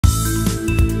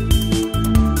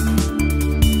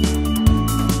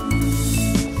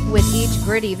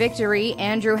gritty victory,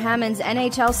 Andrew Hammond's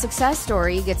NHL success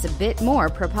story gets a bit more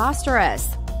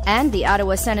preposterous. And the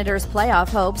Ottawa Senators' playoff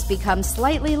hopes become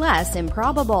slightly less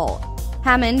improbable.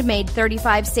 Hammond made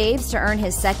 35 saves to earn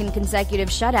his second consecutive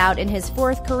shutout in his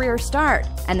fourth career start,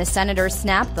 and the Senators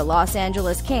snapped the Los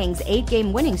Angeles Kings'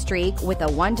 8-game winning streak with a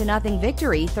 1-0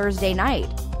 victory Thursday night.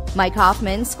 Mike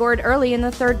Hoffman scored early in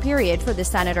the third period for the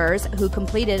Senators, who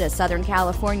completed a Southern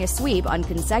California sweep on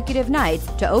consecutive nights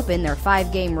to open their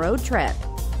 5-game road trip.